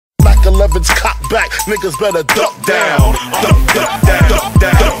Mac 11's cock back, niggas better duck down. Duck down, duck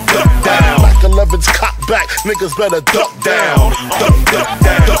down, duck down. Mac 11's cock back, niggas better duck down. Duck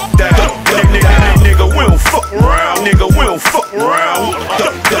down, duck down. Nigga, we don't fuck around. Nigga, we don't fuck around.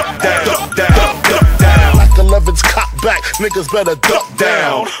 Duck down, duck down, duck down. Mac 11's cock back, niggas better duck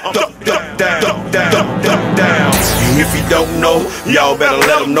down. Duck down, duck down, duck down. If you don't know, y'all better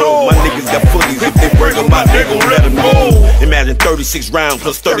let them know. My niggas got footies, if they bring them out, they gon' let them go. Imagine 36 rounds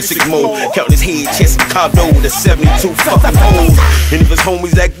plus 36 more. Counting his head, chest, and cardo with 72 fucking holes. And if his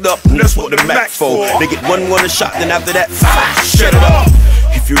homies act up, that's what the Mac for. They get one shot, then after that, shut it up.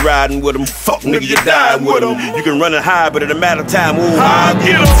 If you riding with them, fuck nigga, you dying with them. You can run and hide, but in a matter of time, ooh, I'll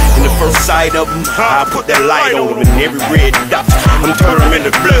get them. In the first sight of them, I'll put that light on them. And every red dot, I'm turning them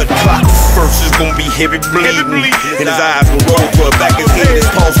into blood clots. First is gonna be heavy bleeding, and his eyes gon' roll to the back of his head. His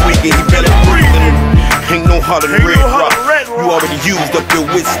pulse weak and he barely breathing. Ain't no harder than Red Rock. You already used up your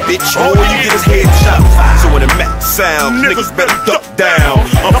wits, bitch. All you get is headshot. So when the Mac sounds, niggas better duck down.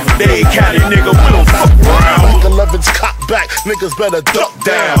 I'm from Dade County, nigga, we don't fuck around. Mac 11's cock back, niggas better duck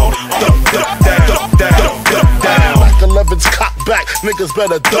down. Duck down, duck down, duck down. Mac 11's cock back, niggas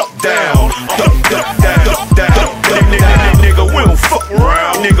better duck down. Duck down, duck down. Nigga, we don't fuck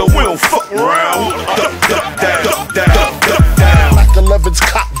around. Nigga, we don't fuck around. Duck down, duck down, duck down. Mac 11's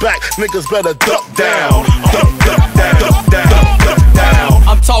cock back, niggas better duck down. Duck down, duck down, duck down.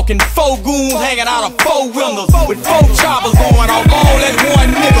 I'm talking 4 goons hanging out of 4 windows with 4 choppers going off all at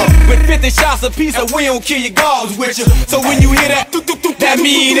one nigga. With 50 shots apiece, so we don't kill your guards with you. So when you hear that, that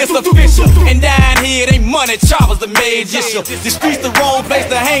mean it's official. And down here, they money choppers that made issue. The streets the wrong place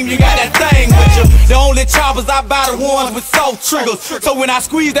to hang, you got that thing with you. The only choppers I buy the ones with soft triggers. So when I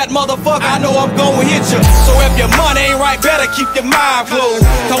squeeze that motherfucker, I know I'm gonna hit you. So if your money ain't right, better keep your mind closed.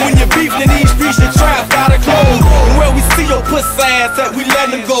 Cause when you're beefing in these streets, your traps gotta close. And where we see your pussy ass at, we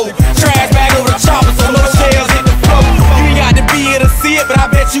let them go. Trash bag over the chopper, so no shells hit the floor. You ain't got to be here to see it, but I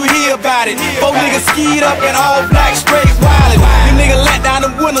bet you hear about it. 4 niggas skied up in all black, straight wildin'. Them niggas let down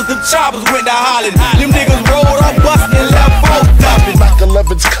them windows, them choppers went down hollering. Them niggas rolled up, bustin' and left both dumping. Mac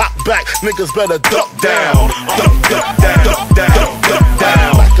 11's cock back, niggas better duck down. Duck down, duck down, duck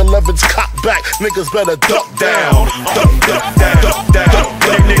down. Mac 11's cock back, niggas better duck down. Duck down, duck down.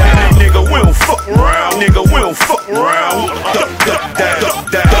 Nigga, we don't fuck around. Nigga, we don't fuck around. Duck down,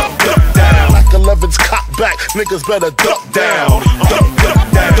 duck down, duck down. Mac 11's cock back, niggas better duck down. Duck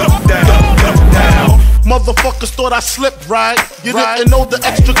down, duck down, duck down. Motherfuckers thought I slipped, right? You didn't know the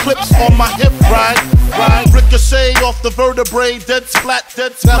extra clips on my hip, right? Ricochet off the vertebrae, dead splat,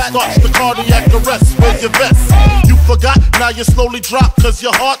 dead splat. Now starts the cardiac arrest, where's your vest? You forgot, now you slowly drop, cause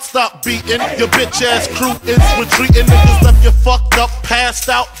your heart stopped beating. Your bitch ass crew is retreating. Niggas left you fucked up, passed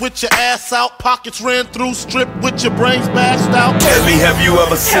out, with your ass out. Pockets ran through, stripped with your brains bashed out. Tell me, have you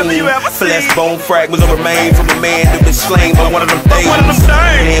ever seen flesh bone fragments of remains from a man that been slain by one of them things?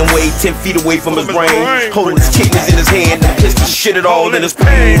 Man weighed 10 feet away from his brain, holding his kidneys in his hand and pistol shit it all in his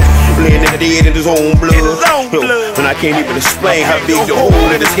pain. Laying in the dead in his own blood. And I can't even explain how big the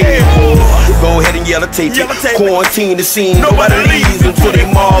hole in his head was. Go ahead and yellow tape it. Quarantine the scene. Nobody leaves until they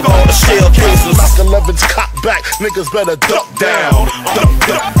mark all the shell cases. Mac 11's cock back, niggas better duck down. Duck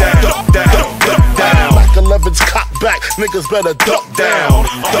down, duck down, duck down. Mac 11's cock back, niggas better duck down.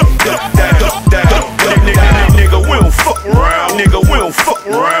 Duck down, duck down. Nigga, we don't fuck around. Nigga, we don't fuck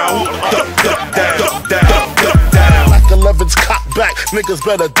around. Duck down, duck down, duck down. Mac 11's cock back, niggas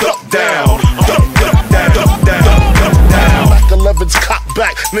better duck down. Duck down, duck down, duck down. Mac 11's cock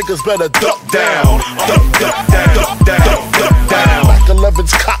back, niggas better duck down. Duck down, duck down, duck down. Mac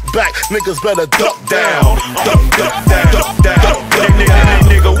 11's cock back, niggas better duck down. Duck down, duck down,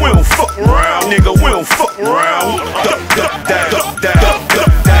 nigga, we don't fuck around. Nigga, we don't fuck around. Duck down, duck down,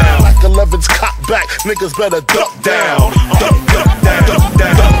 duck down. Mac 11's cock back, niggas better duck down. Duck down, duck